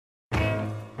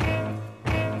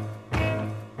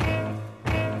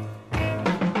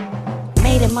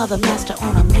Maiden mother master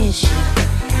on a mission.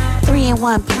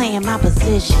 3-in-1 playing my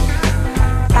position.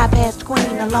 Bypassed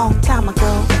queen a long time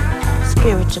ago.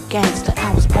 Spiritual gangster,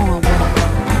 I was born woke.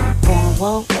 Born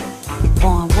woke,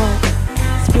 born woke.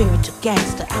 Spiritual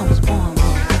gangster, I was born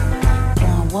woke.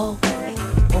 Born woke,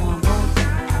 born woke.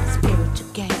 Spiritual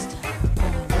gangster,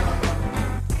 born woke.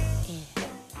 Yeah.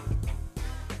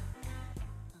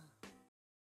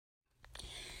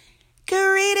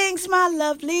 Greetings, my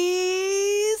lovelies.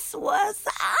 What's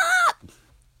up?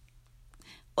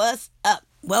 What's up?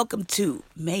 Welcome to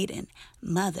Maiden,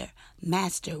 Mother,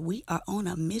 Master. We are on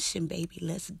a mission, baby.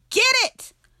 Let's get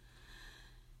it.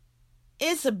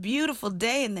 It's a beautiful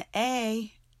day in the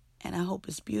A, and I hope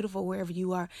it's beautiful wherever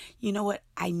you are. You know what?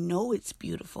 I know it's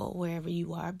beautiful wherever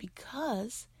you are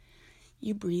because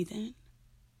you're breathing.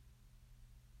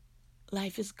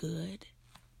 Life is good.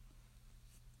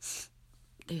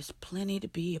 There's plenty to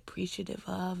be appreciative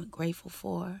of and grateful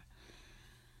for.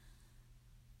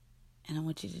 And I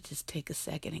want you to just take a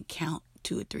second and count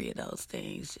 2 or 3 of those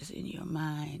things just in your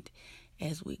mind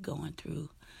as we're going through.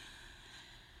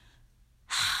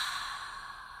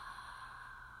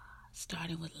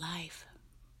 Starting with life,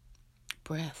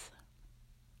 breath.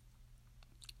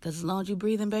 Because as long as you're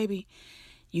breathing, baby,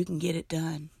 you can get it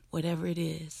done, whatever it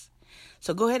is.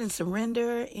 So go ahead and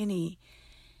surrender any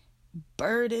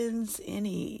burdens,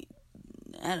 anything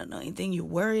you're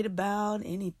worried about,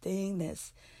 anything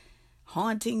that's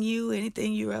haunting you,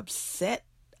 anything you're upset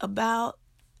about.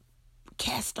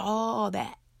 Cast all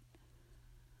that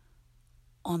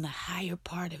on the higher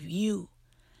part of you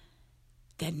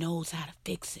that knows how to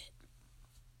fix it.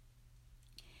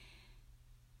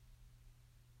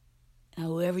 Now,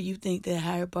 whoever you think that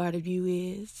higher part of you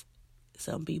is,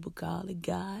 some people call it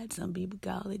God, some people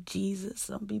call it Jesus,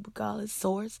 some people call it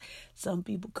Source, some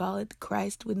people call it the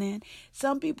Christ within,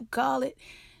 some people call it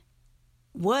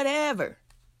whatever.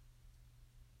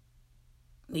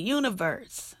 The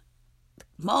universe, the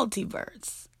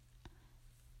multiverse.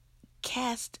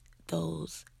 Cast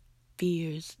those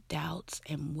fears, doubts,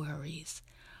 and worries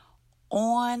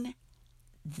on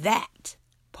that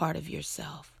part of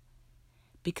yourself,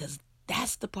 because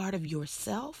that's the part of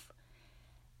yourself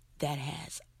that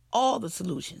has all the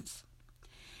solutions.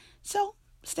 So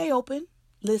stay open,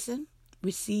 listen,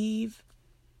 receive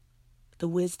the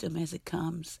wisdom as it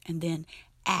comes, and then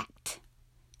act,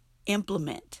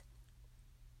 implement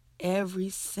every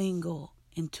single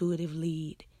intuitive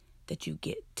lead that you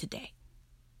get today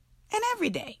and every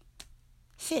day.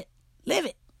 Sit, live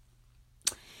it.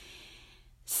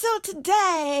 So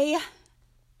today,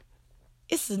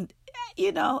 today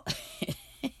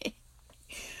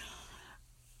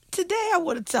I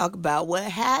want to talk about what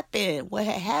had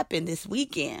happened this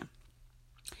weekend.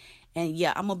 And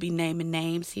yeah, I'm going to be naming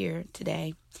names here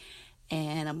today.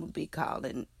 And I'm going to be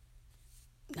calling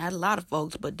not a lot of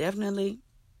folks, but definitely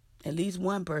at least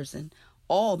one person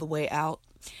all the way out.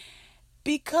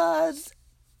 Because,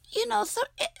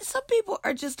 some people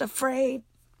are just afraid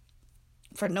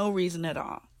for no reason at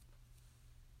all.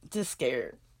 Just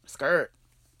scared.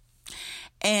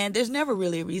 And there's never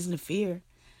really a reason to fear.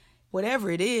 Whatever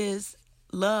it is,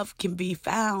 love can be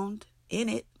found in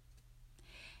it.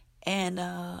 And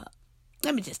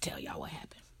let me just tell y'all what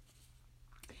happened.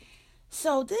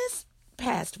 So this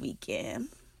past weekend,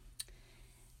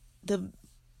 the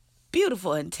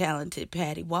beautiful and talented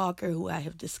Patty Walker, who I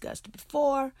have discussed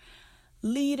before,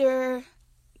 leader,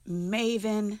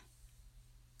 maiden,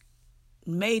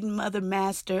 mother,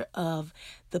 master of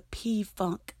the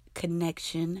P-Funk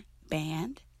Connection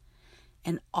Band,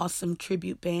 an awesome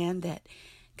tribute band that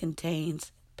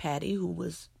contains Patty, who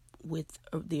was with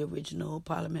the original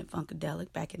Parliament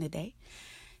Funkadelic back in the day,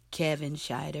 Kevin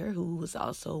Scheider, who was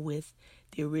also with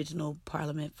the original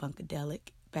Parliament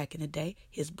Funkadelic back in the day.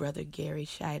 His brother Gary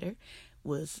Scheider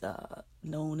was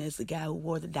known as the guy who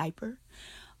wore the diaper.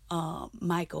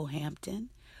 Michael Hampton,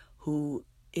 who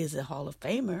is a Hall of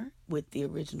Famer with the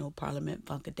original Parliament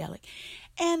Funkadelic,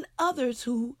 and others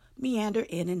who meander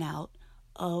in and out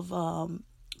of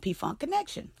P-Funk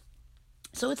Connection.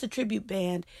 So it's a tribute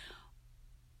band,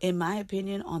 in my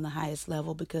opinion, on the highest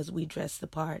level, because we dress the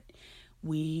part.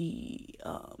 We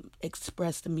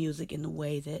express the music in the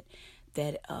way that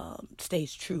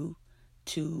stays true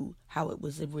to how it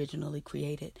was originally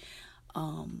created.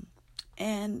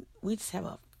 And we just have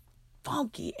a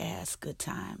funky ass good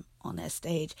time on that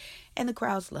stage, and the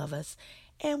crowds love us,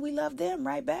 and we love them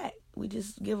right back. We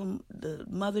just give them the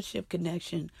mothership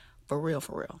connection for real.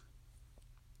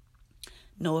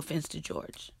 No offense to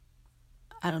George.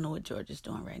 I don't know what George is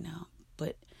doing right now,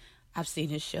 but I've seen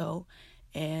his show,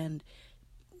 and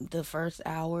the first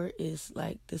hour is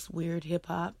like this weird hip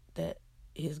hop that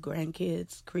his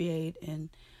grandkids create, and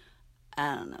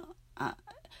I don't know.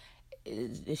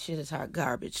 This shit is hot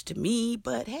garbage to me,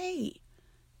 but hey,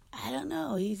 I don't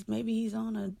know. Maybe he's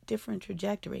on a different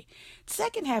trajectory.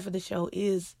 Second half of the show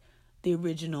is the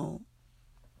original,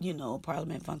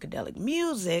 Parliament Funkadelic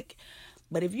music.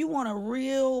 But if you want a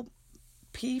real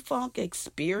P-Funk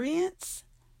experience,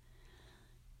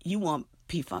 you want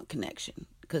P-Funk Connection,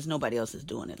 because nobody else is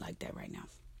doing it like that right now.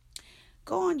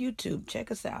 Go on YouTube,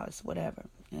 check us out. It's whatever.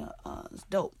 It's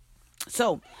dope.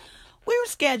 So we were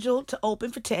scheduled to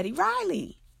open for Teddy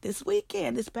Riley this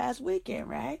past weekend,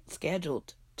 right?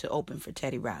 Scheduled to open for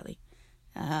Teddy Riley.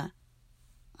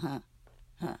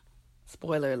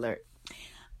 Spoiler alert.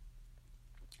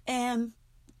 And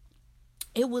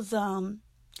it was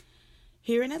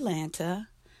here in Atlanta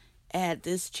at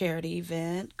this charity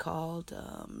event called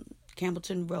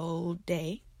Campbellton Road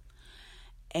Day.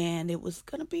 And it was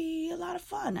gonna be a lot of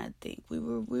fun. I think we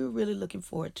were really looking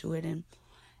forward to it,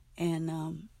 and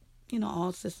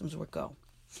all systems were go.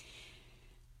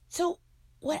 So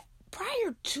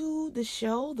prior to the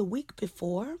show, the week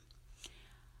before,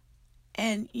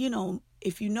 and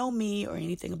if you know me or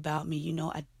anything about me,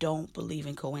 I don't believe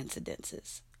in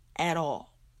coincidences at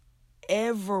all.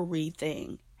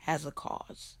 Everything has a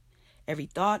cause. Every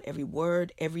thought, every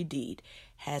word, every deed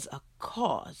has a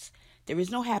cause. There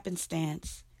is no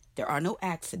happenstance. There are no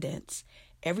accidents.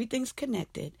 Everything's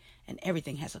connected, and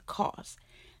everything has a cause.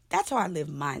 That's how I live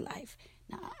my life.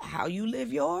 Now, how you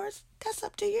live yours, that's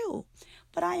up to you.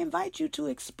 But I invite you to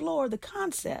explore the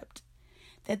concept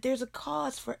that there's a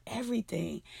cause for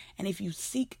everything. And if you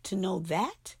seek to know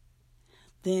that,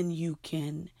 then you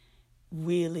can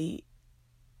really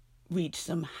reach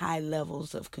some high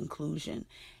levels of conclusion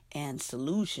and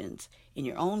solutions in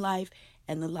your own life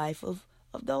and the life of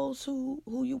those who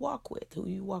you walk with, who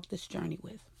you walk this journey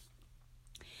with.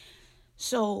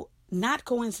 So, not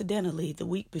coincidentally, the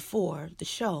week before the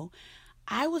show,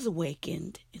 I was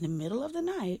awakened in the middle of the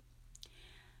night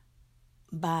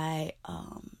by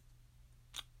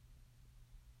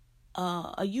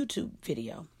a YouTube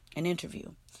video, an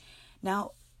interview.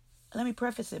 Now, let me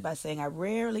preface it by saying I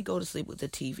rarely go to sleep with the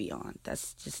TV on.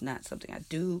 That's just not something I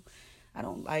do. I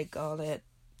don't like all that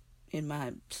in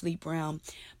my sleep realm.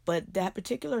 But that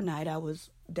particular night, I was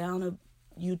down a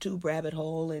YouTube rabbit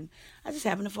hole, and I just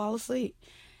happened to fall asleep.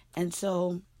 And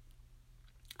so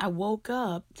I woke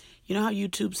up. You know how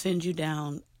YouTube sends you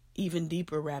down even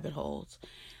deeper rabbit holes?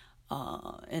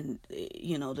 And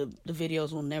the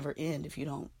videos will never end if you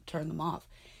don't turn them off.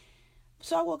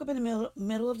 So I woke up in the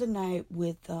middle of the night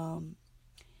with an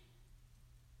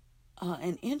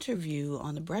interview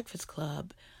on The Breakfast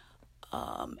Club,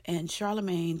 and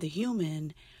Charlamagne the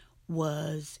Human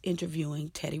was interviewing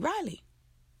Teddy Riley.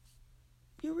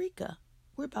 Eureka!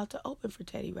 We're about to open for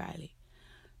Teddy Riley.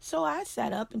 So I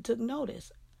sat up and took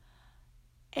notice.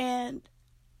 And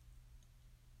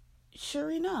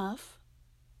sure enough,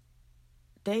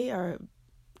 they are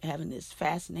having this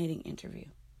fascinating interview.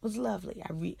 It was lovely.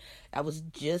 It was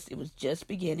just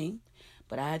beginning,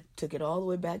 but I took it all the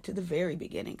way back to the very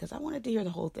beginning because I wanted to hear the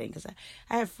whole thing, because I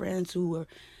have friends who were,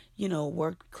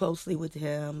 worked closely with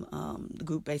him, the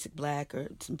group Basic Black, or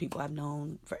some people I've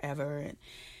known forever, and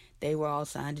they were all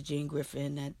signed to Gene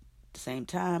Griffin at the same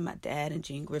time. My dad and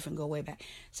Gene Griffin go way back.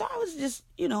 So I was just,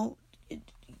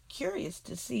 curious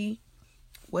to see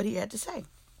what he had to say.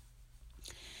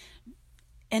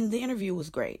 And the interview was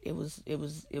great. It was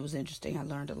interesting. I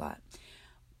learned a lot.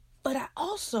 But I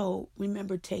also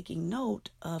remember taking note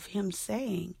of him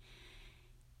saying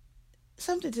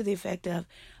something to the effect of,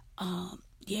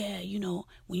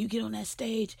 when you get on that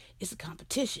stage, it's a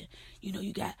competition.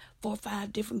 You got 4 or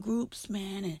 5 different groups,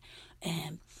 man,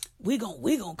 and we're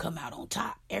gonna come out on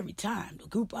top every time. The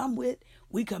group I'm with,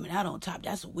 we coming out on top.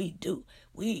 That's what we do.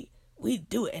 We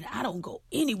do it, and I don't go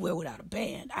anywhere without a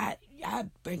band. I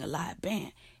bring a live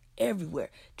band everywhere.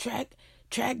 Track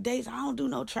days, I don't do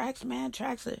no tracks, man.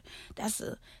 Tracks I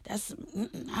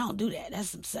don't do that. That's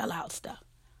some sellout stuff.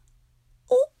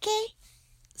 Okay.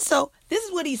 So this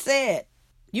is what he said.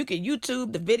 You can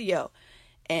YouTube the video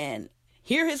and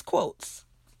hear his quotes.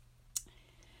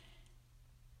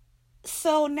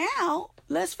 So now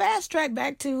let's fast track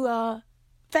up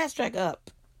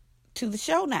to the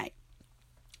show night,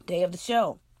 day of the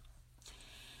show.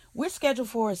 We're scheduled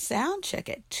for a sound check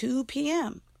at 2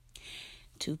 p.m.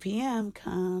 2 p.m.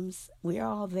 comes. We're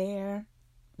all there,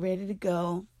 ready to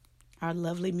go. Our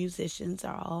lovely musicians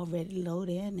are all ready to load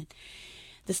in, and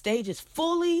the stage is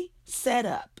fully set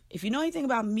up. If you know anything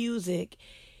about music,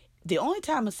 the only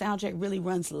time a sound check really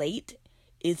runs late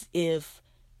is if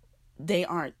they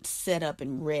aren't set up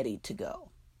and ready to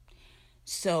go.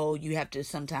 So you have to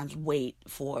sometimes wait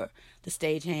for the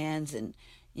stagehands and,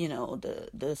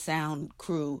 the sound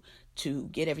crew to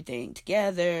get everything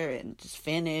together and just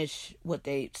finish what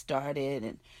they started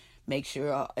and make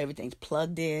sure everything's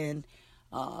plugged in,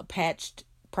 patched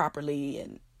properly,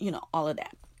 and, all of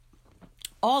that.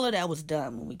 All of that was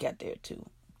done when we got there too.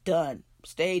 Done.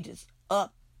 Stage is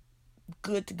up,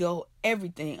 good to go.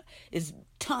 Everything is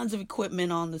tons of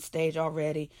equipment on the stage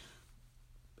already.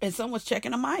 And someone's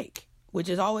checking a mic, which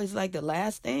is always like the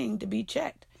last thing to be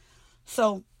checked.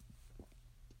 So,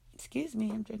 excuse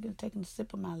me, I'm taking a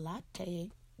sip of my latte.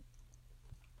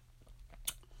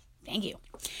 Thank you.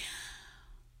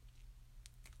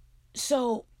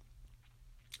 So,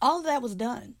 all of that was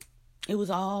done. It was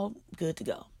all good to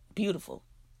go. Beautiful.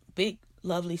 Big,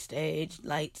 lovely stage,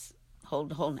 lights, whole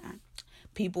nine.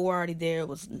 People were already there. It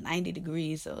was 90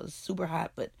 degrees, so it was super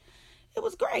hot, but it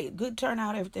was great. Good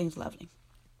turnout. Everything's lovely.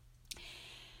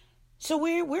 So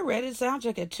we're ready to sound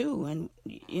check at 2, and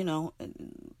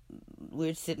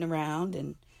we're sitting around,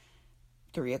 and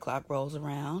 3:00 rolls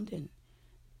around, and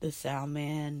the sound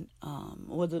man,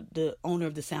 or the owner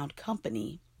of the sound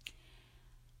company,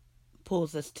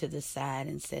 pulls us to the side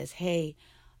and says, "Hey,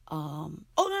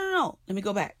 no, let me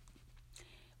go back.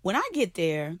 When I get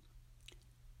there,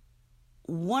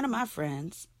 one of my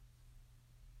friends,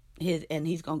 and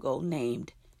he's gonna go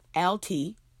named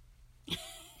LT."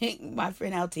 My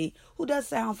friend LT, who does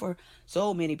sound for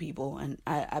so many people, and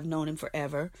I've known him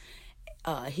forever.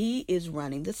 He is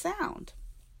running the sound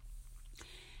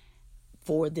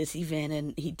for this event,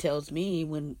 and he tells me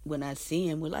when I see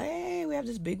him, we're like, "Hey, we have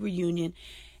this big reunion."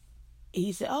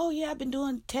 He said, "Oh yeah, I've been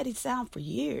doing Teddy's sound for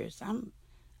years. I'm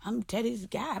Teddy's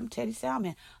guy. I'm Teddy's sound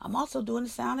man. I'm also doing the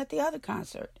sound at the other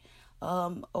concert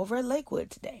over at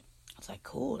Lakewood today." I was like,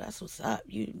 "Cool, that's what's up.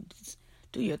 You just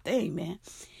do your thing, man."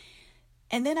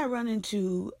 And then I run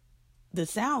into the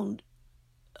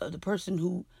person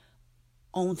who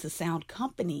owns the sound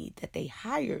company that they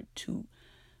hired to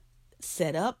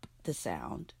set up the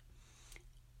sound.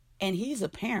 And he's a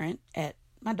parent at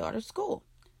my daughter's school.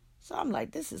 So I'm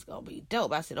like, this is going to be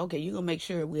dope. I said, "Okay, you're going to make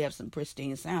sure we have some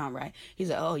pristine sound, right?"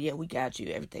 He's like, "Oh, yeah, we got you.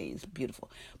 Everything's beautiful."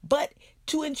 But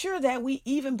to ensure that, we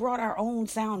even brought our own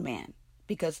sound man,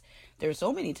 because there are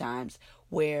so many times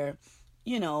where,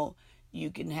 you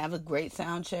can have a great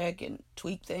sound check and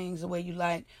tweak things the way you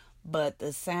like, but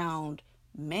the sound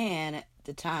man at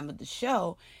the time of the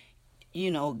show,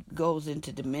 goes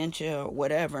into dementia or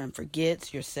whatever and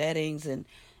forgets your settings, and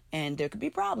there could be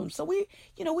problems. So we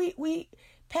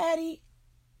Patty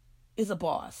is a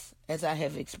boss, as I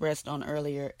have expressed on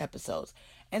earlier episodes.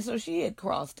 And so she had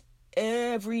crossed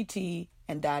every T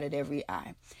and dotted every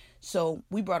I. So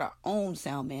we brought our own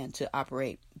sound man to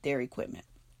operate their equipment.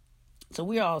 So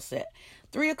we're all set.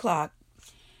 3:00,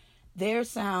 their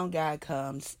sound guy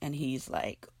comes, and he's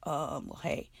like,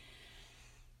 "Hey,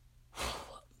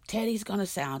 Teddy's going to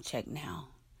sound check now.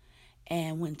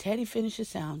 And when Teddy finishes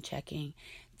sound checking,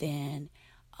 then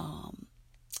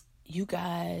you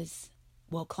guys,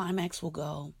 Climax will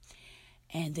go,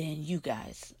 and then you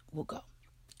guys will go.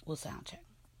 We'll sound check."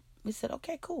 We said,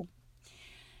 "Okay, cool."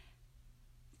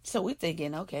 So we're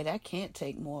thinking, okay, that can't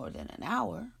take more than an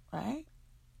hour, right?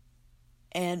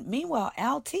 And meanwhile,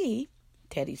 LT,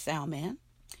 Teddy's sound man,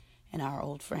 and our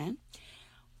old friend,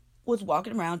 was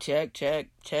walking around, checking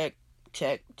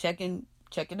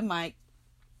the mic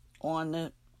on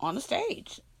the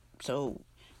stage. So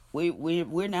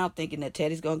we're now thinking that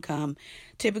Teddy's gonna come.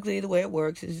 Typically, the way it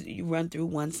works is you run through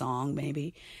one song,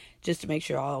 maybe, just to make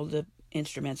sure all the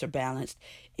instruments are balanced.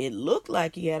 It looked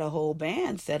like he had a whole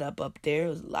band set up there. It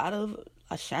was a lot of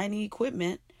shiny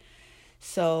equipment.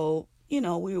 So,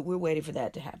 we're waiting for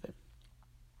that to happen.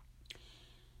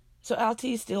 So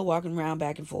LT's still walking around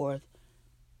back and forth.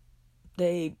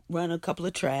 They run a couple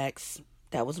of tracks.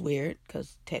 That was weird,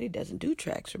 because Teddy doesn't do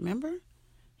tracks, remember?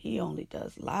 He only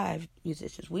does live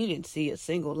musicians. We didn't see a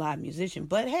single live musician.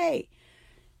 But hey,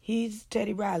 he's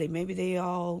Teddy Riley. Maybe they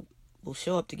all will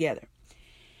show up together.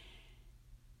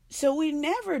 So we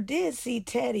never did see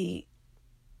Teddy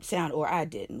sound, or I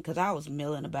didn't, because I was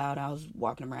milling about. I was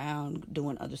walking around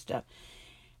doing other stuff.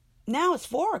 Now it's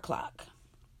 4:00,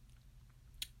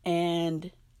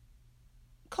 and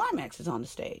Climax is on the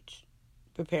stage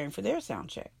preparing for their sound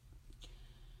check.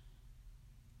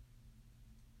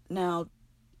 Now,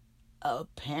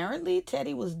 apparently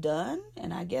Teddy was done,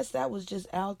 and I guess that was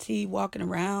just LT walking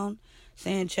around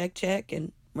saying check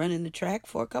and running the track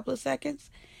for a couple of seconds.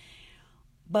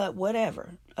 But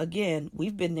whatever. Again,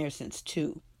 we've been there since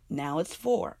 2. Now it's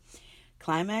 4.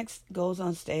 Climax goes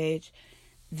on stage.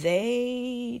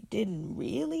 They didn't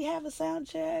really have a sound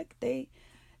check. They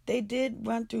they did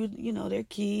run through, their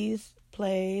keys,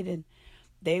 played, and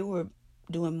they were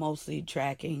doing mostly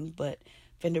tracking, but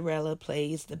Fenderella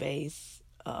plays the bass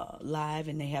live,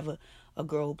 and they have a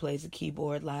girl who plays the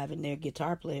keyboard live, and their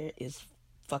guitar player is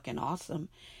fucking awesome,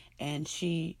 and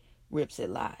she rips it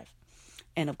live.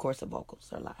 And of course the vocals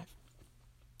are live.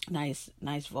 Nice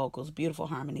vocals, beautiful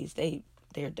harmonies.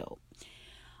 They're dope.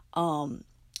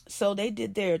 So they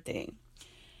did their thing.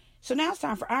 So now it's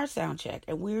time for our sound check,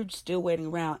 and we're still waiting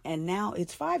around, and now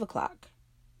it's 5:00.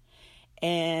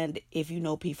 And if you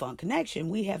know P-Funk Connection,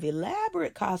 we have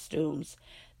elaborate costumes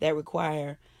that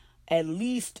require at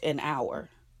least an hour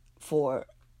for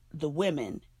the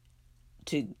women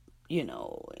to,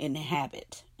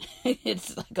 inhabit.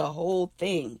 It's like a whole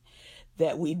thing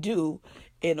that we do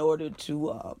in order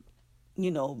to,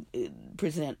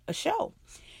 present a show.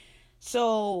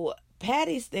 So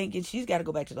Patty's thinking she's got to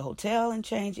go back to the hotel and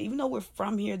change. Even though we're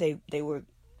from here, they were,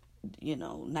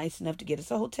 nice enough to get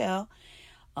us a hotel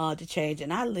to change.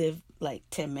 And I live like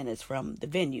 10 minutes from the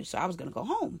venue. So I was going to go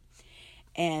home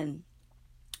and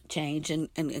change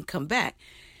and come back.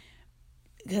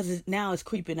 Because now it's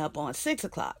creeping up on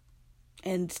 6:00.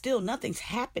 And still nothing's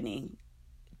happening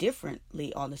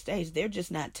differently on the stage. They're just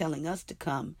not telling us to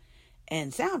come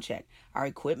and sound check. Our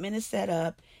equipment is set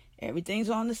up.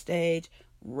 Everything's on the stage,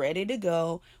 ready to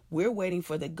go. We're waiting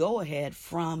for the go-ahead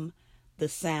from the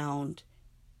sound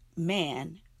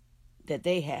man that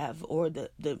they have, or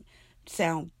the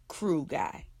sound crew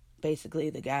guy.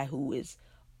 Basically, the guy who is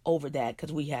over that,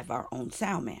 because we have our own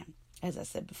sound man, as I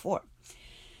said before.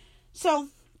 So,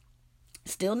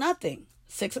 still nothing.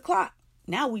 6:00.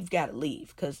 Now we've got to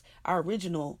leave, because our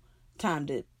original time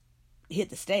to hit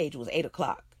the stage was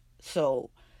 8:00. So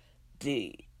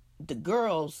the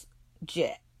girls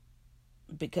jet,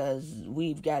 because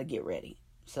we've got to get ready.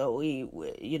 So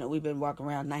we've been walking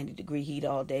around 90-degree heat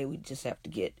all day. We just have to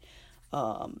get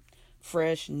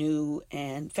fresh, new,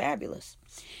 and fabulous.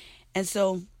 And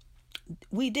so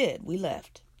we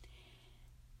left.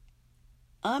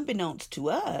 Unbeknownst to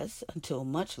us, until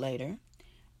much later,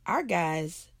 our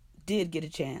guys did get a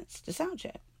chance to sound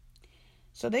check.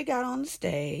 So they got on the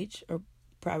stage, or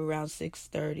probably around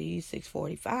 6:30,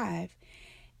 6:45,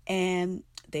 and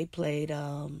they played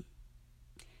Make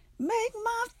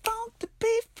My Funk to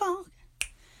Be Funk.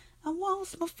 I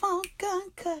want my funk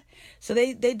uncut. So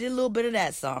they did a little bit of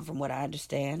that song, from what I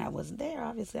understand. I wasn't there,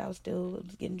 obviously. I was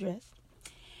getting dressed.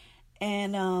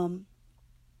 And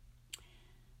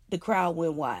the crowd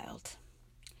went wild.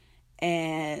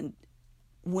 And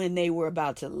when they were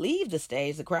about to leave the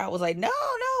stage, the crowd was like, no,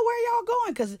 where y'all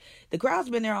going? Because the crowd's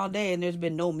been there all day, and there's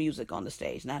been no music on the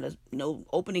stage. No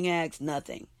opening acts,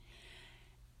 nothing.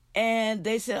 And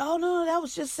they said, oh, no, that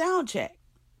was just sound check.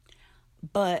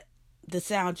 But the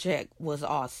sound check was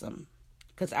awesome,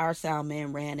 because our sound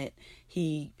man ran it.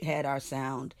 He had our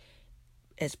sound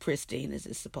as pristine as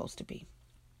it's supposed to be.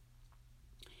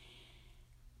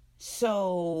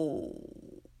 So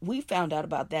we found out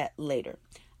about that later.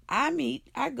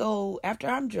 I go, after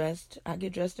I'm dressed, I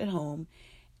get dressed at home,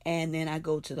 and then I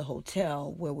go to the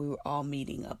hotel where we were all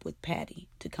meeting up with Patty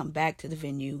to come back to the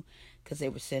venue, because they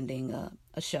were sending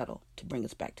a shuttle to bring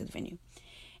us back to the venue.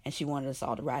 And she wanted us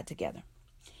all to ride together.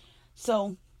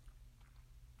 So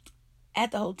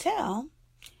at the hotel,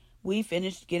 we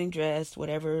finished getting dressed,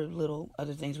 whatever little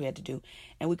other things we had to do.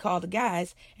 And we called the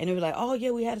guys, and they were like, oh,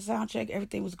 yeah, we had a sound check.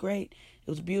 Everything was great. It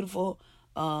was beautiful.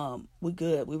 We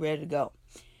good. We ready to go.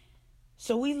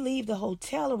 So we leave the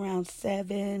hotel around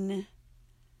 7.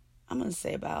 I'm going to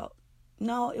say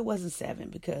no, it wasn't 7,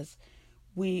 because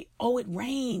it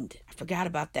rained. I forgot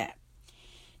about that.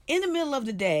 In the middle of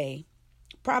the day,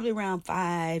 probably around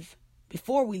 5,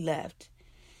 before we left,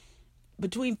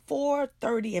 between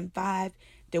 4:30 and 5,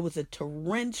 there was a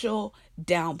torrential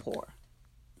downpour.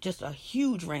 Just a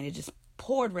huge rain. It just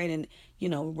poured rain,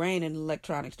 and, rain and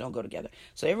electronics don't go together.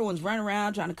 So everyone's running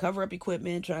around trying to cover up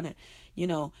equipment, trying to,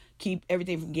 keep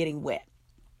everything from getting wet.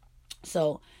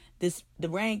 So the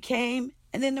rain came,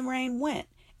 and then the rain went,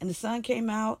 and the sun came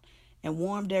out and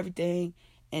warmed everything,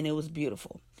 and it was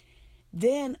beautiful.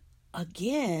 Then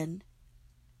again,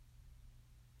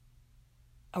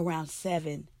 around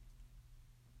 7,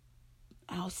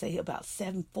 I'll say about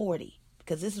 7:40,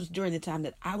 because this was during the time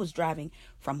that I was driving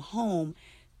from home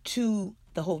to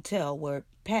the hotel where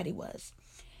Patty was.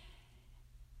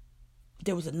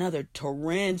 There was another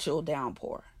torrential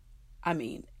downpour. I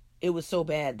mean, it was so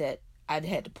bad that I'd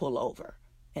had to pull over,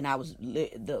 and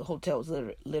the hotel was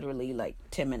literally like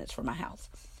 10 minutes from my house.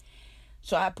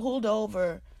 So I pulled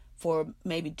over for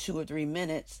maybe 2 or 3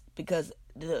 minutes, because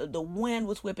the wind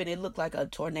was whipping. It looked like a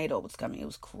tornado was coming. It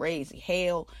was crazy.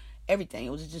 Hail, everything.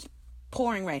 It was just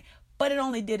pouring rain. But it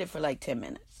only did it for like 10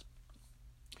 minutes.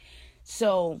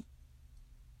 So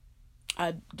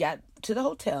I got to the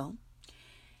hotel,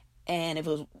 and if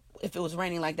it was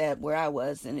raining like that where I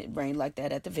was, and it rained like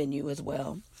that at the venue as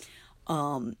well.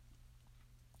 And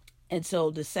so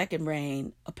the second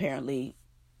rain, apparently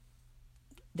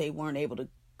they weren't able to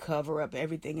cover up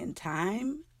everything in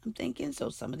time, I'm thinking. So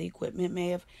some of the equipment may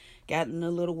have gotten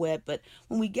a little wet. But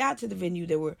when we got to the venue,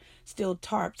 there were still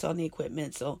tarps on the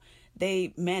equipment. So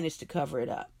they managed to cover it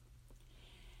up.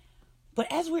 But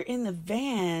as we're in the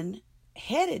van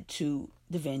headed to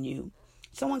the venue,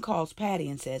 someone calls Patty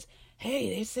and says,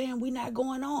 hey, they're saying we're not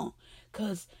going on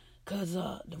because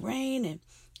the rain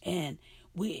and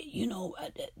we,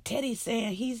 Teddy's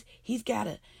saying he's got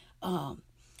the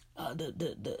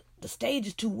stage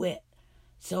is too wet,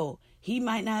 so he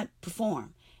might not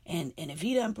perform. And if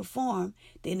he doesn't perform,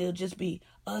 then it'll just be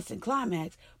us and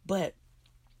Climax. But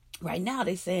right now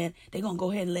they saying they're going to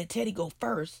go ahead and let Teddy go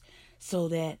first so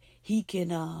that he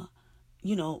can,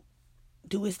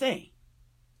 do his thing.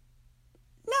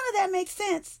 None of that makes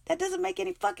sense. That doesn't make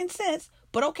any fucking sense.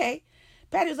 But okay.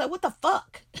 Patty was like, what the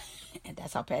fuck? And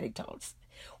that's how Patty talks.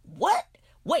 What?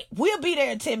 Wait, we'll be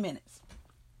there in 10 minutes.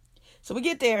 So we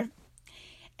get there,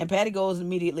 and Patty goes and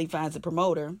immediately finds the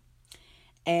promoter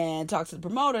and talks to the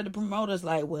promoter. The promoter's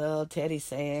like, well, Teddy's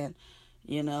saying,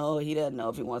 he doesn't know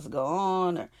if he wants to go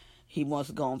on or he wants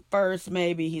to go on first,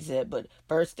 maybe. He said, but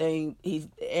first thing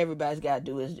everybody's got to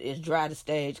do is dry the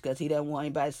stage because he doesn't want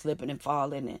anybody slipping and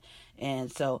falling.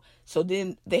 And so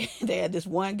then they had this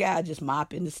one guy just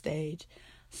mopping the stage,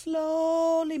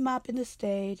 slowly mopping the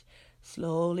stage.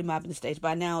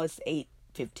 By now it's 8:15,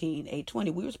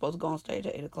 8:20. We were supposed to go on stage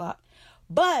at 8 o'clock.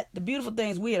 But the beautiful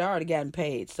thing is we had already gotten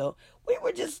paid. So we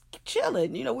were just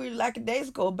chilling. We were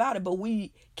lackadaisical about it, but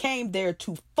we came there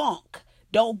to funk.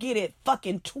 Don't get it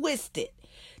fucking twisted.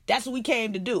 That's what we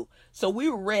came to do. So we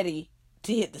were ready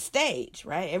to hit the stage,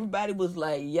 right? Everybody was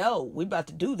like, yo, we about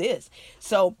to do this.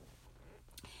 So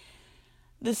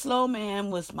the slow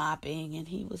man was mopping, and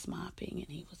he was mopping, and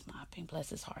he was mopping.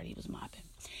 Bless his heart, he was mopping.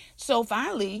 So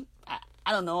finally,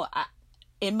 I don't know,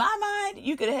 in my mind,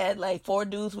 you could have had like 4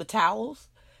 dudes with towels,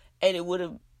 and it would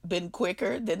have been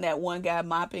quicker than that one guy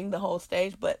mopping the whole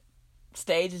stage. But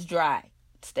stage is dry.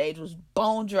 Stage was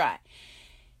bone dry.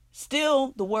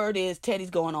 Still, the word is Teddy's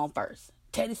going on first.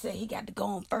 Teddy said he got to go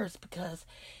on first because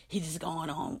he's just going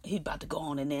on. He's about to go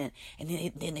on, and then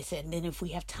they said, and then if we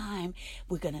have time,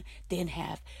 we're gonna then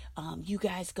have you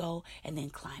guys go, and then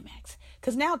Climax.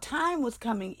 Because now time was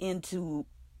coming into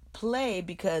play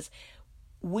because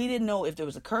we didn't know if there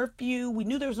was a curfew. We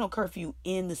knew there was no curfew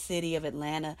in the city of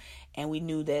Atlanta, and we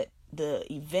knew that the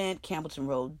event, Campbellton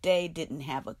Road Day, didn't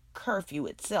have a curfew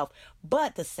itself.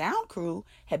 But the sound crew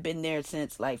had been there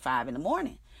since like 5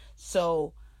 a.m.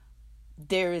 So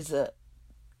there is a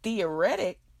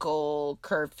theoretical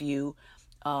curfew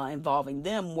involving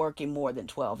them working more than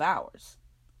 12 hours.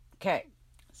 Okay,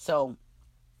 so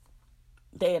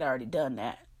they had already done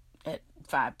that at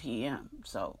 5 p.m.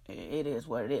 So it is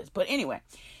what it is. But anyway,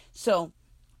 so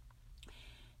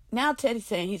now Teddy's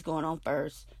saying he's going on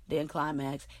first, then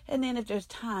Climax, and then if there's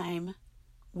time,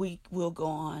 we will go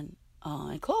on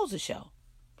and close the show.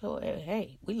 So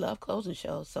hey, we love closing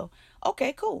shows. So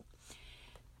okay, cool.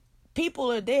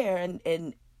 People are there,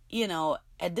 and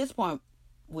at this point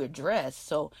we're dressed,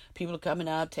 so people are coming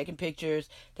up, taking pictures.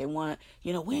 They want,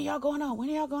 when y'all going on? When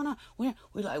are y'all going on? We're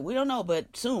like, we don't know,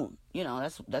 but soon.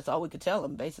 That's all we could tell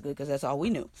them, basically, because that's all we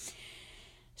knew.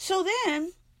 So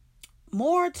then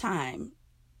more time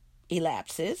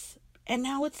elapses, and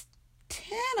now it's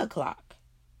 10 o'clock,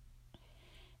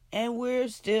 and we're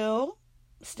still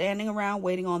standing around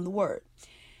waiting on the word.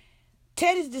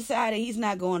 Teddy's decided he's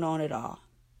not going on at all.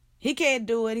 He can't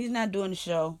do it. He's not doing the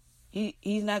show.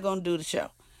 He's not going to do the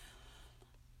show.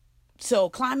 So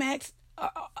Climax,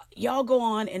 y'all go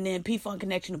on, and then P-Funk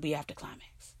Connection will be after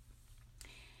Climax.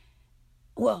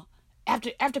 Well,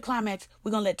 after Climax,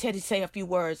 we're going to let Teddy say a few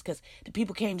words because the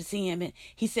people came to see him, and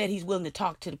he said he's willing to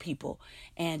talk to the people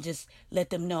and just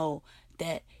let them know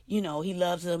that, he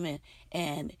loves them,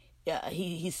 and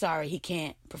he's sorry he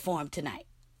can't perform tonight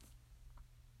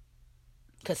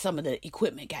because some of the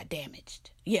equipment got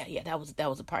damaged. Yeah, that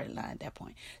was a part of the line at that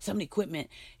point. Some of the equipment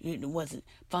wasn't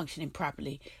functioning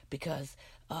properly because,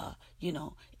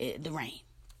 the rain.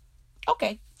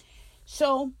 Okay,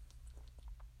 so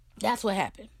that's what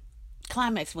happened.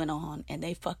 Climax went on, and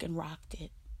they fucking rocked it.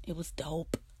 It was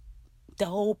dope.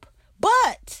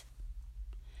 But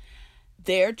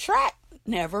their track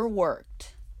never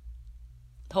worked.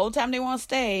 The whole time they were on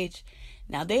stage.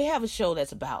 Now they have a show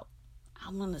that's about,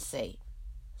 I'm going to say,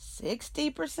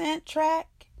 60% track.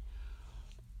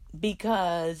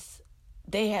 because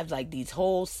they have like these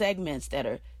whole segments that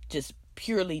are just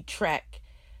purely track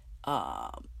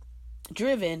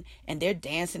driven, and they're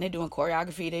dancing, they're doing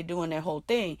choreography, they're doing their whole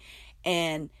thing,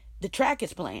 and the track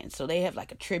is playing. So they have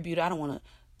like a tribute. I don't want to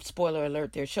spoiler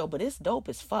alert their show, but it's dope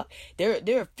as fuck. There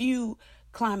are a few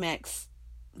climax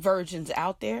versions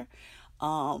out there.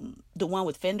 The one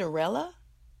with Fenderella,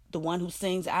 the one who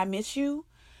sings "I Miss You,"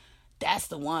 that's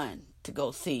the one to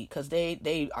go see, because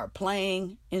they are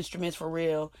playing instruments for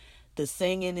real. The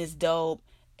singing is dope.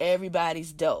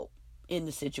 Everybody's dope in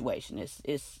the situation.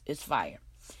 It's fire.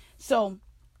 So,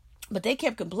 but they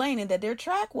kept complaining that their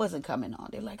track wasn't coming on.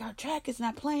 They're like, our track is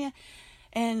not playing.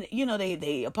 And, you know,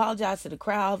 they apologized to the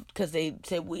crowd because they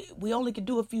said, we only can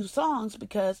do a few songs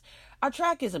because our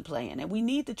track isn't playing. And we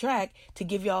need the track to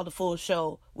give y'all the full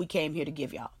show we came here to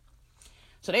give y'all.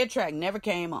 So their track never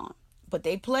came on. But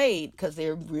they played because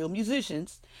they're real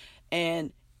musicians.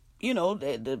 And, you know,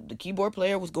 the keyboard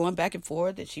player was going back and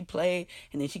forth, and she played,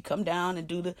 and then she'd come down and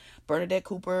do the Bernadette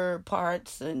Cooper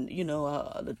parts and, you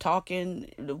know, the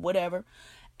talking, whatever.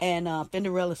 And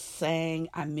Fenderella sang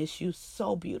 "I Miss You"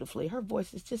 so beautifully. Her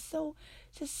voice is just so,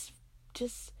 just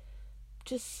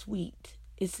sweet.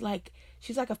 It's like,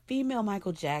 she's like a female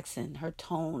Michael Jackson. Her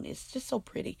tone is just so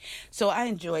pretty. So I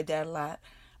enjoyed that a lot.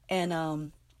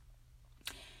 And,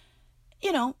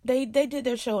 you know, they did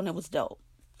their show, and it was dope.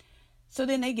 So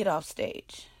then they get off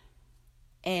stage,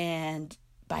 and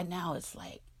by now it's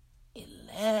like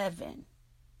 11-ish.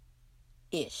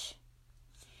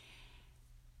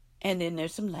 And then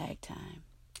there's some lag time.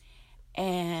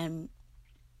 And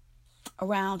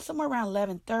somewhere around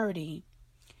 11:30,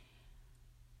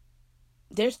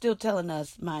 they're still telling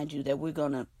us, mind you, that we're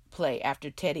going to play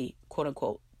after Teddy, quote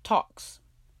unquote, talks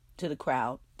to the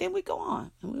crowd. Then we go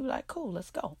on. And we were like, cool,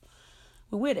 let's go.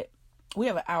 We're with it. We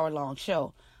have an hour-long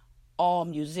show. All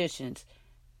musicians,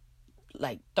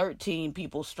 like 13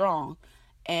 people strong.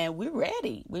 And we're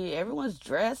ready. Everyone's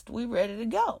dressed. We're ready to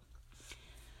go.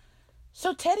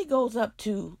 So Teddy goes up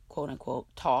to, quote unquote,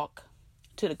 talk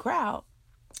to the crowd,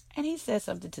 and he says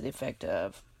something to the effect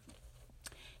of,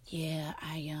 yeah,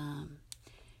 I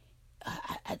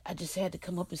just had to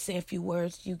come up and say a few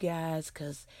words to you guys,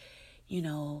 because, you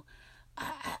know,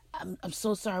 I'm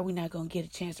so sorry we're not gonna get a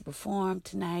chance to perform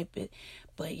tonight,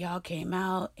 but y'all came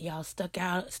out, y'all stuck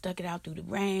it out through the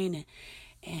rain,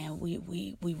 and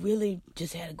we really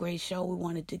just had a great show we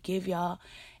wanted to give y'all,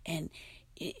 and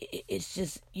it's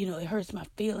just, you know, it hurts my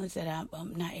feelings that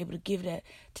I'm not able to give that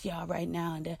to y'all right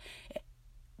now. And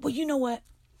well, you know what?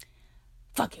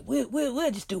 Fuck it, we'll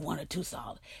just do one or two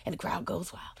songs, and the crowd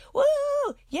goes wild.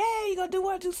 Woo! Yeah, you gonna do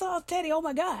one or two songs, Teddy? Oh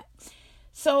my God!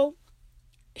 So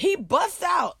he busts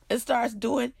out and starts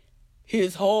doing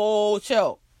his whole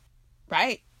show.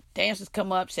 Right? Dancers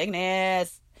come up, shaking their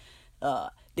ass.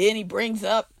 Then he brings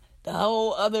up the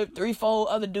whole other 3-4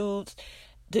 other dudes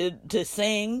to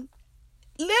sing.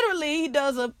 Literally, he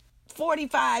does a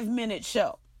 45-minute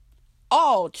show.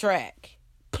 All track.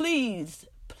 Please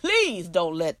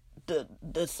don't let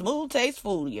the smooth taste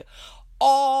fool you.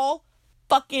 All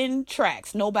fucking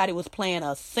tracks. Nobody was playing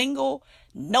a single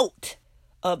note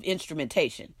of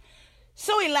instrumentation.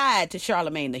 So he lied to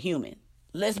Charlemagne the Human.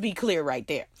 Let's be clear right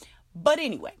there. But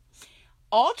anyway,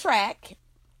 all track.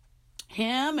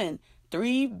 Him and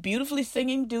 3 beautifully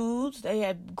singing dudes. They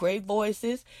had great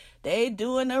voices. They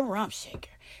doing a rump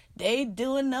shaker. They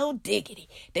doing no diggity.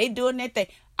 They doing that thing.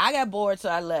 I got bored, so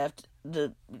I left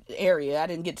the area. I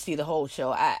didn't get to see the whole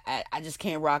show. I just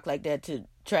can't rock like that to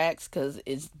tracks because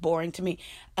it's boring to me.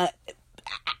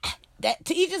 That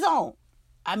to each his own.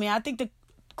 I mean, I think the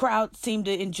crowd seemed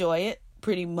to enjoy it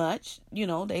pretty much. You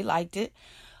know, they liked it.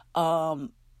 I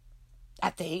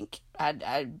think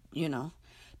you know.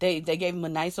 They gave him a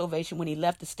nice ovation when he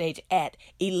left the stage at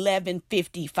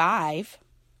 11:55.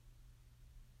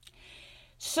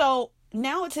 So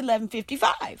now it's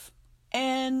 11:55.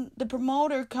 And the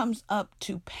promoter comes up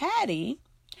to Patty.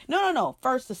 No.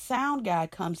 First, the sound guy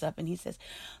comes up and he says,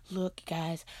 look,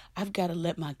 guys, I've got to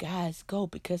let my guys go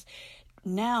because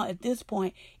now at this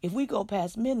point, if we go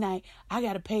past midnight, I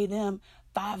got to pay them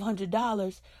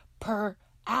 $500 per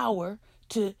hour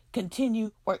to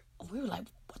continue work. We were like,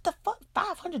 what the fuck?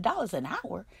 $500 an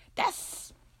hour?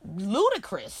 That's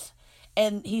ludicrous.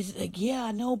 And he's like, yeah,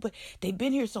 I know, but they've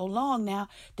been here so long now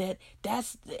that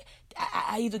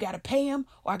I either got to pay them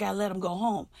or I got to let them go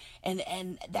home.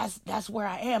 And that's where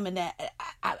I am. And that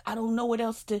I don't know what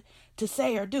else to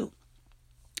say or do.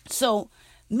 So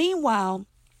meanwhile,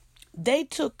 they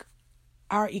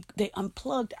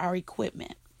unplugged our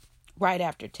equipment right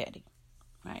after Teddy.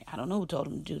 Right? I don't know who told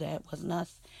them to do that. It wasn't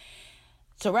us.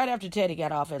 So right after Teddy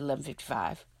got off at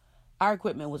 11:55, Our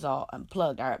equipment was all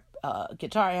unplugged. Our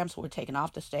guitar amps were taken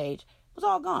off the stage. It was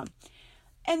all gone.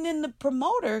 And then the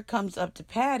promoter comes up to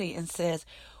Patty and says,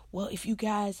 well, if you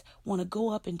guys want to go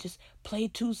up and just play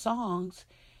 2 songs,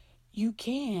 you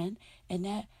can.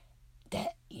 And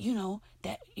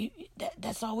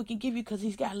that's all we can give you, because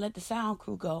he's got to let the sound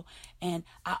crew go. And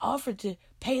I offered to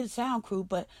pay the sound crew,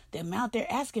 but the amount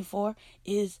they're asking for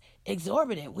is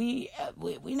exorbitant. We're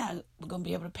not going to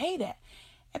be able to pay that.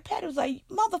 And Patty was like,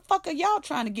 motherfucker, y'all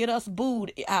trying to get us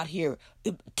booed out here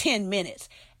 10 minutes.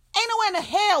 Ain't no way in the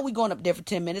hell we going up there for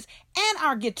 10 minutes. And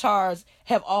our guitars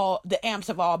the amps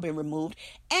have all been removed.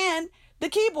 And the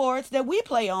keyboards that we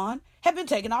play on have been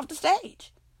taken off the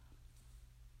stage.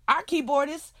 Our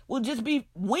keyboardists will just be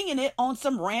winging it on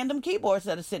some random keyboards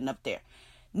that are sitting up there.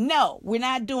 No, we're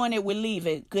not doing it. We're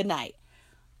leaving. Good night.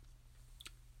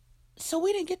 So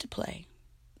we didn't get to play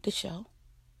the show.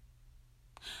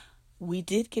 We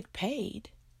did get paid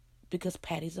because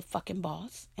Patty's a fucking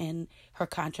boss and her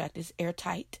contract is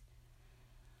airtight.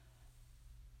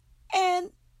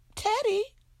 And Teddy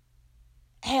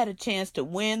had a chance to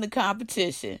win the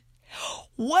competition.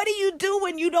 What do you do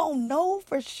when you don't know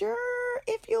for sure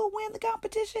if you'll win the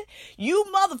competition? You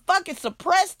motherfucking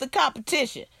suppress the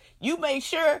competition. You make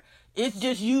sure it's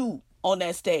just you on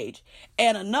that stage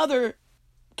and another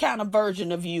kind of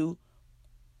version of you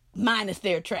minus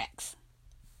their tracks.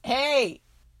 Hey,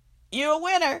 you're a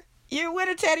winner. You're a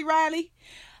winner, Teddy Riley.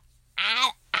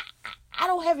 I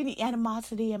don't have any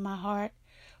animosity in my heart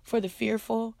for the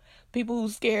fearful people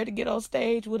who's scared to get on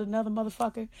stage with another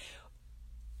motherfucker.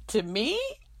 To me,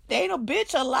 there ain't a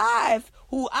bitch alive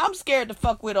who I'm scared to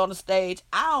fuck with on the stage.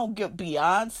 I don't give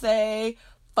Beyonce,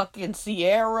 fucking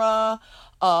Sierra,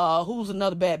 who's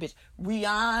another bad bitch?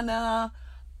 Rihanna,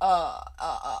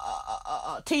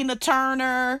 Tina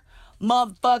Turner,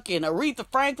 motherfucking Aretha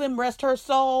Franklin, rest her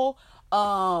soul,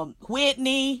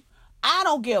 Whitney. I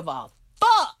don't give a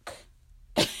fuck.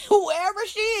 Whoever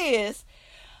she is,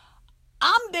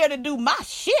 I'm there to do my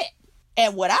shit.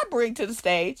 And what I bring to the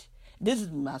stage, this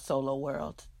is my solo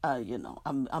world. I'm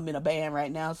in a band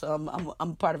right now, so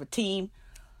I'm part of a team.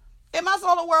 In my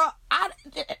solo world,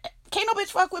 can't no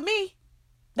bitch fuck with me.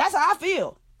 That's how I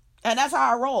feel. And that's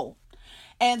how I roll.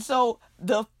 And so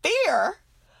the fear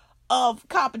of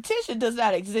competition does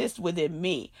not exist within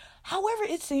me. However,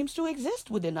 it seems to exist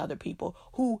within other people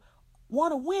who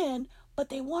want to win, but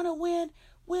they want to win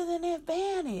with an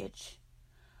advantage.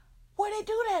 Where they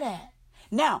do that at?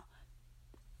 Now,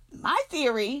 my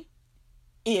theory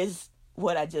is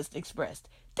what I just expressed.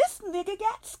 This nigga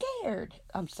got scared.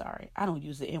 I'm sorry. I don't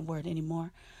use the N-word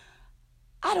anymore.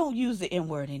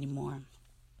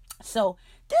 So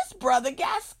this brother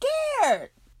got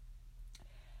scared.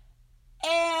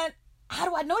 And how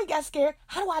do I know he got scared?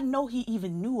 How do I know he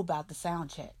even knew about the sound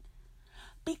check?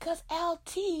 Because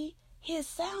LT, his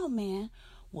sound man,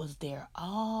 was there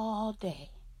all day.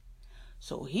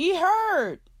 So he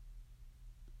heard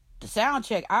the sound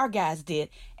check our guys did,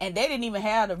 and they didn't even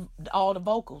have all the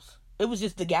vocals. It was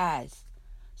just the guys.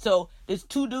 So there's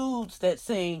 2 dudes that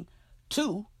sing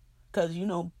 2, because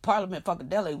Parliament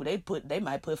Funkadelic, they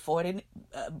might put 40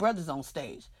 brothers on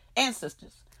stage and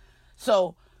sisters.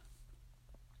 So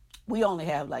we only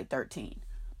have like 13,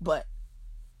 but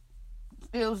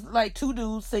it was like 2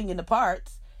 dudes singing the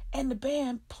parts and the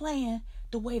band playing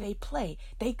the way they play.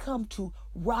 They come to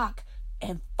rock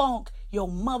and funk your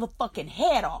motherfucking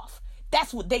head off.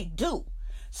 That's what they do.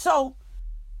 So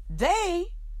they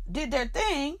did their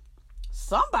thing.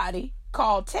 Somebody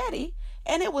called Teddy,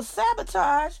 and it was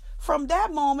sabotage from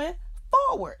that moment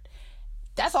forward.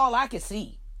 That's all I can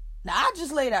see. Now, I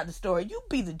just laid out the story. You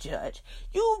be the judge.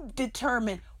 You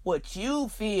determine what you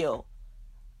feel.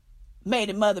 Made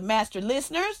it, Mother Master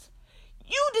listeners.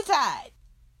 You decide.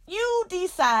 You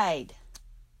decide.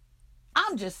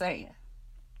 I'm just saying.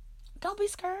 Don't be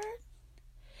scared.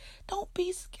 Don't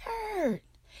be scared.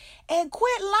 And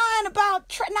quit lying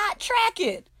about not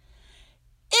tracking.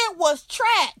 It was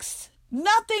tracks.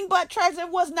 Nothing but tracks. There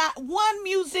was not one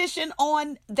musician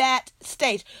on that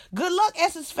stage. Good luck,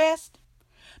 Essence Fest.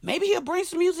 Maybe he'll bring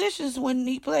some musicians when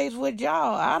he plays with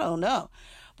y'all. I don't know.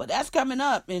 But that's coming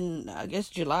up in, I guess,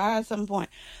 July at some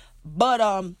point. But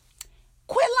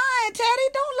quit lying, Teddy.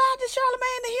 Don't lie to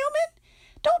Charlamagne the Human.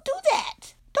 Don't do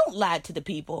that. Don't lie to the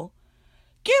people.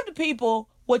 Give the people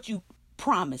what you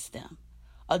promised them.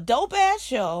 A dope-ass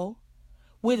show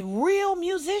with real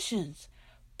musicians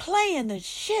playing the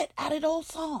shit out of those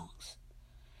songs.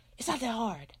 It's not that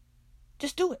hard.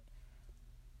 Just do it.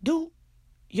 Do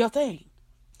your thing.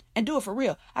 And do it for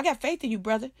real. I got faith in you,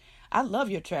 brother. I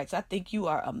love your tracks. I think you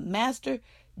are a master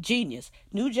genius.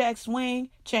 New Jack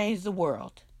Swing changed the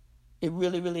world. It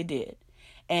really, really did.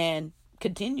 And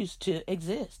continues to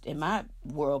exist in my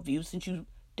worldview, since you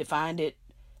defined it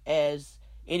as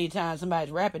anytime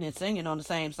somebody's rapping and singing on the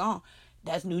same song,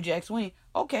 that's New Jack Swing.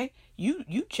 Okay, you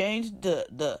changed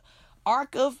the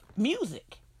arc of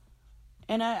music.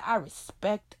 And I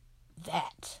respect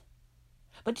that.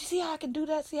 But you see how I can do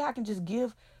that? See how I can just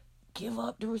give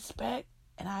up the respect,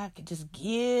 and I can just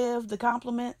give the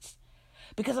compliments?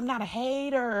 Because I'm not a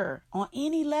hater on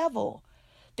any level.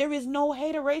 There is no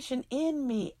hateration in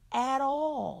me at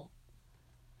all.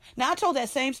 Now, I told that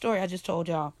same story I just told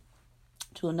y'all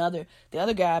to the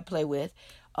other guy I play with,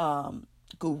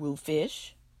 Guru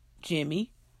Fish,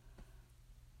 Jimmy,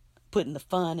 putting the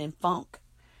fun in funk.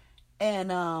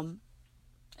 And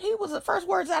he was, the first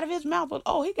words out of his mouth was,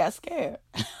 oh, he got scared.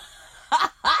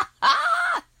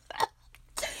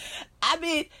 I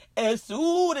mean, as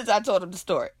soon as I told him the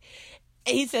story,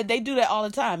 he said they do that all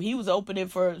the time. He was opening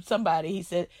for somebody. He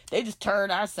said they just turn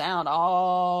our sound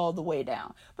all the way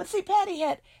down. But see, Patty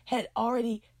had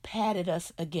already patted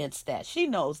us against that. She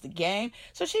knows the game.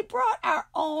 So she brought our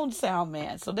own sound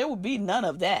man. So there would be none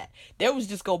of that. There was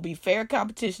just going to be fair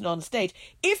competition on the stage.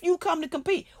 If you come to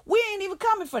compete, we ain't even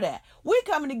coming for that. We're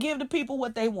coming to give the people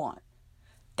what they want.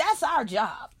 That's our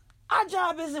job. Our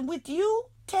job isn't with you,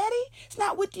 Teddy. It's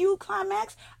not with you,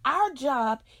 Climax. Our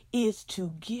job is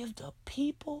to give the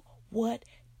people what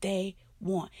they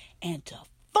want and to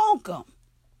funk them.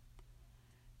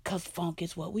 Because funk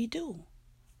is what we do.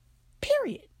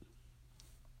 Period.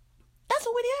 That's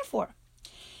what we're there for.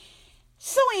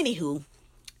 So anywho,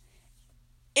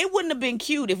 it wouldn't have been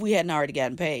cute if we hadn't already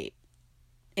gotten paid.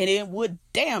 And it would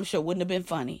damn sure wouldn't have been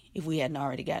funny if we hadn't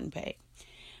already gotten paid.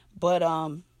 But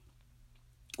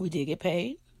we did get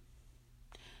paid.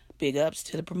 Big ups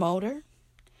to the promoter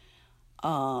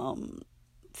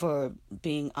for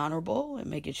being honorable and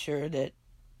making sure that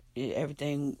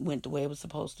everything went the way it was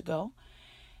supposed to go,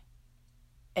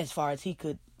 as far as he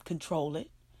could control it.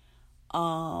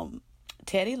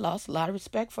 Teddy lost a lot of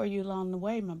respect for you along the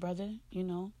way, my brother. You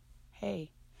know, hey,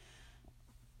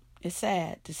 it's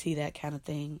sad to see that kind of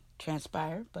thing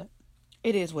transpire, but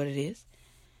it is what it is.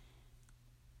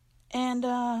 And,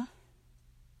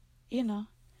 you know,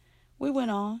 we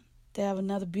went on to have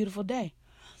another beautiful day.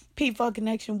 P-Funk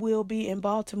Connection will be in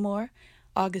Baltimore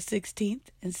August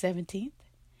 16th and 17th.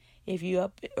 If you're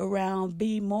up around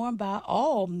B-More, by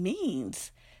all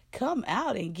means, come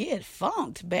out and get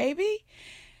funked, baby.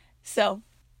 So,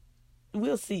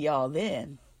 we'll see y'all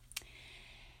then.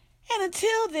 And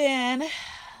until then,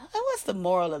 what's the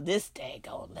moral of this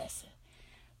daggone lesson?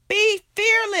 Be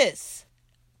fearless.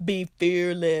 Be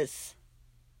fearless.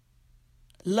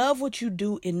 Love what you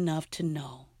do enough to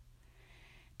know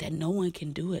that no one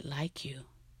can do it like you.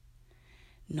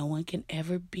 No one can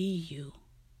ever be you.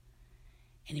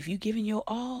 And if you're giving your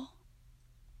all,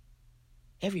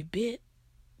 every bit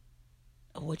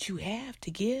of what you have to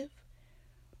give,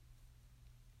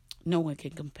 no one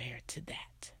can compare to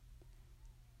that.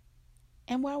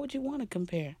 And why would you want to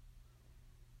compare?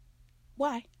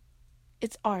 Why?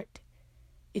 It's art.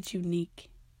 It's unique.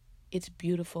 It's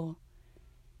beautiful.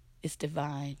 It's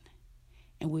divine.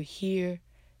 And we're here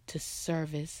to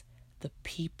service the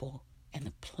people and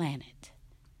the planet.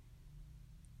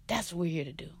 That's what we're here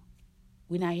to do.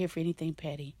 We're not here for anything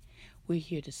petty. We're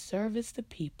here to service the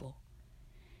people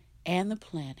and the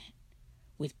planet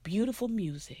with beautiful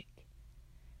music,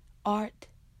 art,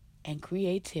 and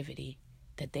creativity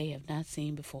that they have not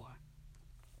seen before.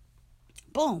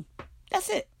 Boom. That's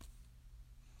it.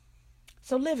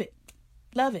 So live it.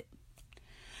 Love it.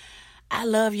 I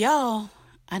love y'all.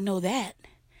 I know that.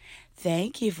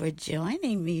 Thank you for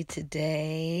joining me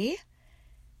today.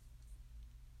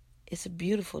 It's a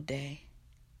beautiful day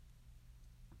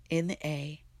in the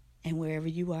A and wherever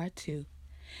you are too.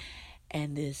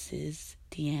 And this is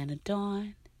Deanna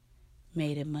Dawn,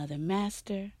 Maiden Mother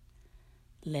Master,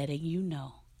 letting you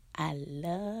know I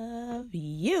love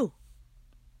you.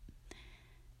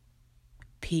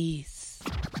 Peace.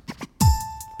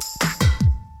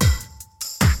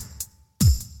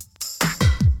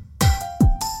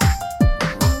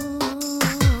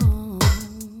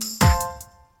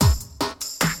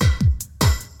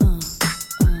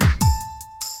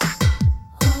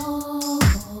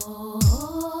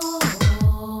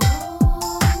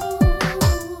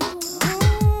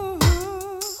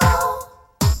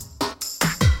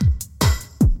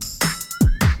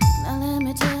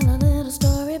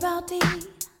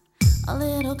 A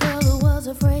little girl who was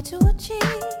afraid to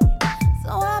achieve, so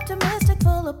optimistic,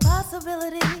 full of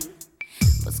possibility,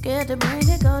 but scared to bring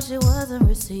it cause she wasn't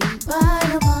received by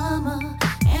her mama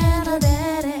and her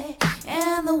daddy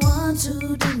and the ones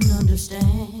who didn't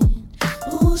understand.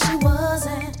 who she was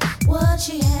and what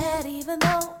she had, even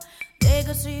though they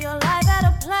could see your life had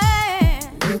a plan.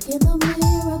 Look in the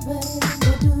mirror, babe,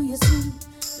 what do you see?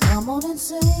 Come on and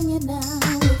sing it now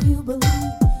if you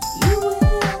believe you will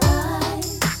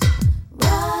rise,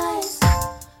 rise,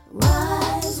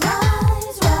 rise,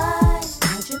 rise, rise.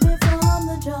 Worshiping from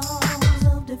the jaws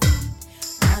of defeat.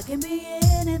 I can be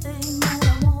anything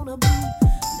that I wanna be.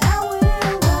 Now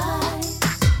we'll rise,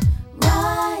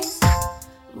 rise,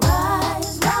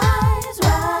 rise, rise,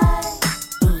 rise.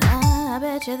 I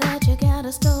bet you that you got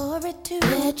a story too.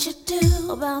 Bet you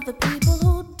do. About the people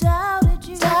who doubted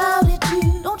you. Doubted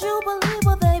you. Don't you believe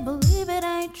what they believe? It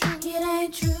ain't true. It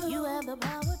ain't true. You have the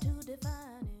power.